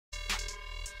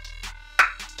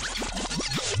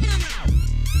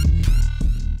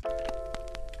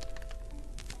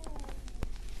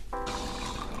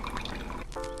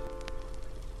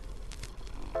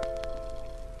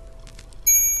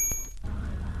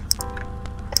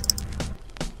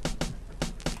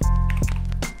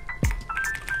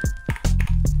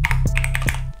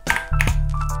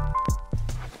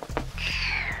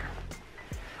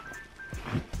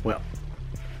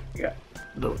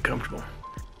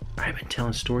I've been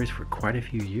telling stories for quite a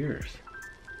few years.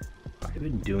 I've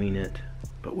been doing it,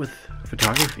 but with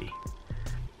photography.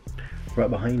 Right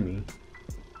behind me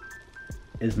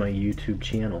is my YouTube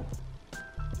channel,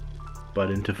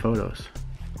 but into photos.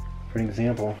 For an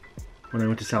example, when I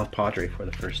went to South Padre for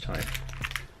the first time,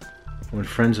 when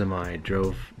friends of mine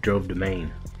drove to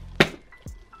Maine,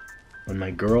 when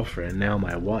my girlfriend, now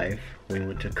my wife, we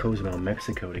went to Cozumel,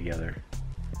 Mexico together.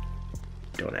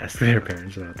 Don't ask their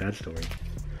parents about that story.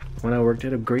 When I worked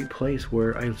at a great place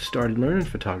where I started learning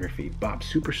photography,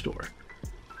 Bob's Superstore.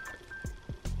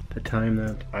 The time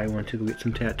that I went to go get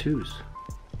some tattoos.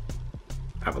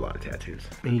 I have a lot of tattoos.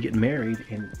 And you get married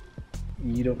and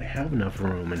you don't have enough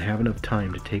room and have enough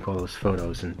time to take all those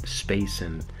photos and space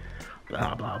and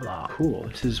blah blah blah. Cool.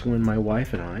 This is when my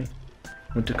wife and I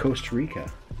went to Costa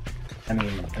Rica. I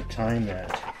mean, the time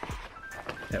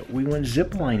that we went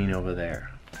ziplining over there.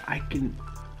 I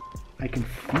can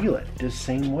feel it the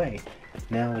same way.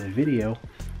 Now with video,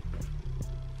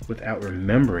 without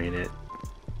remembering it,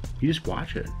 you just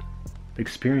watch it. The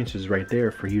experience is right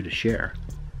there for you to share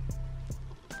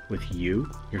with you,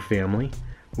 your family,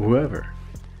 whoever.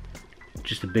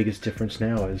 Just the biggest difference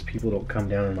now is people don't come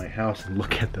down in my house and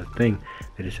look at the thing.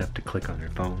 They just have to click on their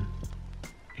phone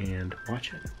and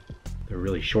watch it. The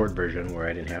really short version, where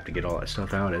I didn't have to get all that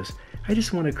stuff out, is I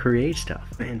just want to create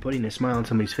stuff and putting a smile on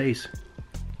somebody's face,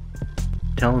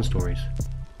 telling stories.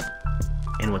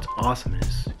 And what's awesome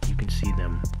is you can see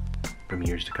them from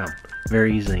years to come.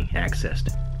 Very easily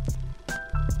accessed.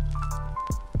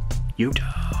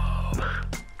 YouTube.